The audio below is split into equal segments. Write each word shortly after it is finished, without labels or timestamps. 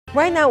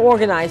Right now,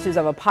 organizers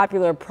of a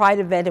popular Pride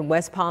event in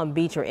West Palm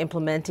Beach are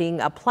implementing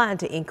a plan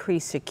to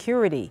increase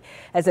security.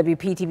 As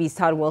WPTV's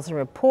Todd Wilson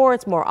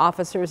reports, more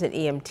officers and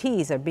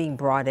EMTs are being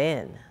brought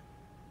in.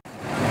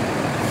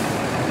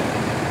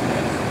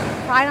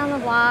 Pride on the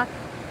Block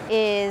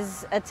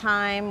is a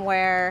time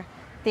where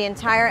the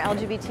entire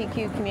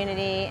LGBTQ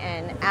community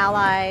and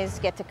allies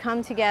get to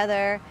come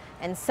together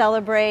and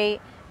celebrate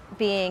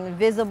being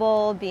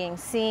visible, being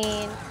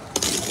seen.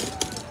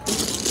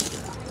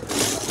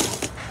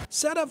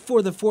 Setup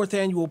for the 4th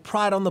annual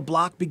Pride on the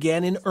Block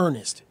began in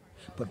earnest,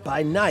 but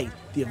by night,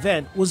 the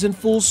event was in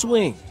full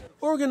swing.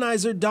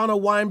 Organizer Donna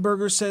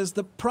Weinberger says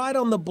the Pride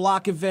on the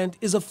Block event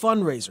is a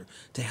fundraiser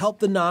to help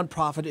the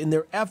nonprofit in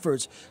their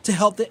efforts to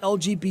help the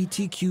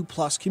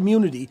LGBTQ+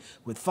 community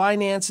with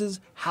finances,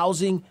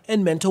 housing,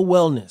 and mental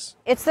wellness.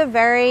 It's the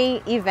very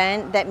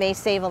event that may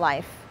save a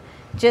life,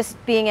 just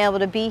being able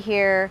to be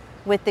here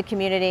with the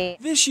community.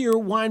 This year,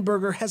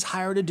 Weinberger has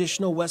hired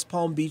additional West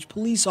Palm Beach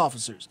police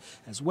officers,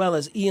 as well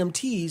as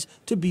EMTs,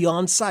 to be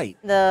on site.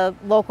 The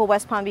local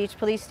West Palm Beach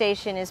police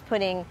station is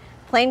putting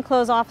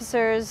plainclothes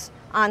officers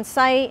on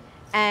site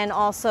and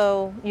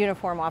also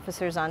uniform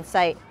officers on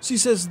site. She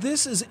says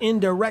this is in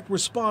direct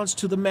response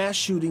to the mass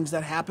shootings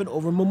that happened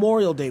over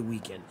Memorial Day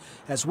weekend,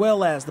 as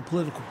well as the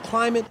political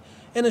climate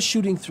and a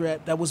shooting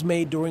threat that was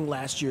made during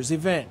last year's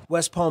event.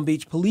 West Palm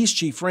Beach Police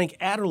Chief Frank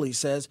Adderley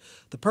says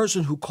the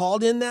person who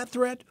called in that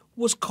threat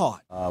was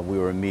caught. We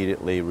were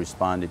immediately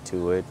responded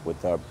to it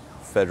with our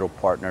federal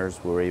partners.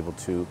 We were able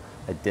to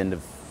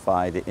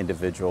identify the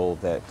individual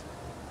that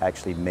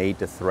actually made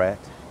the threat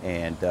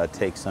and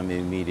take some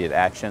immediate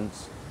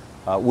actions.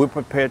 We're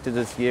prepared to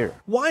this year.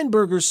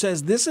 Weinberger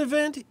says this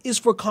event is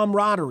for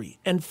camaraderie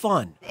and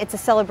fun. It's a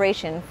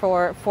celebration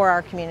for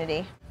our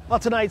community. Well,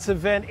 tonight's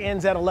event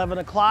ends at 11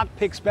 o'clock,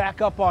 picks back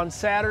up on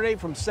Saturday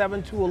from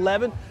 7 to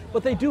 11,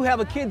 but they do have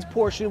a kids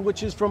portion,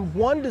 which is from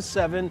 1 to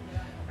 7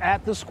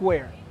 at the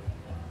square.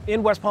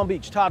 In West Palm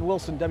Beach, Todd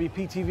Wilson,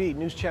 WPTV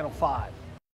News Channel 5.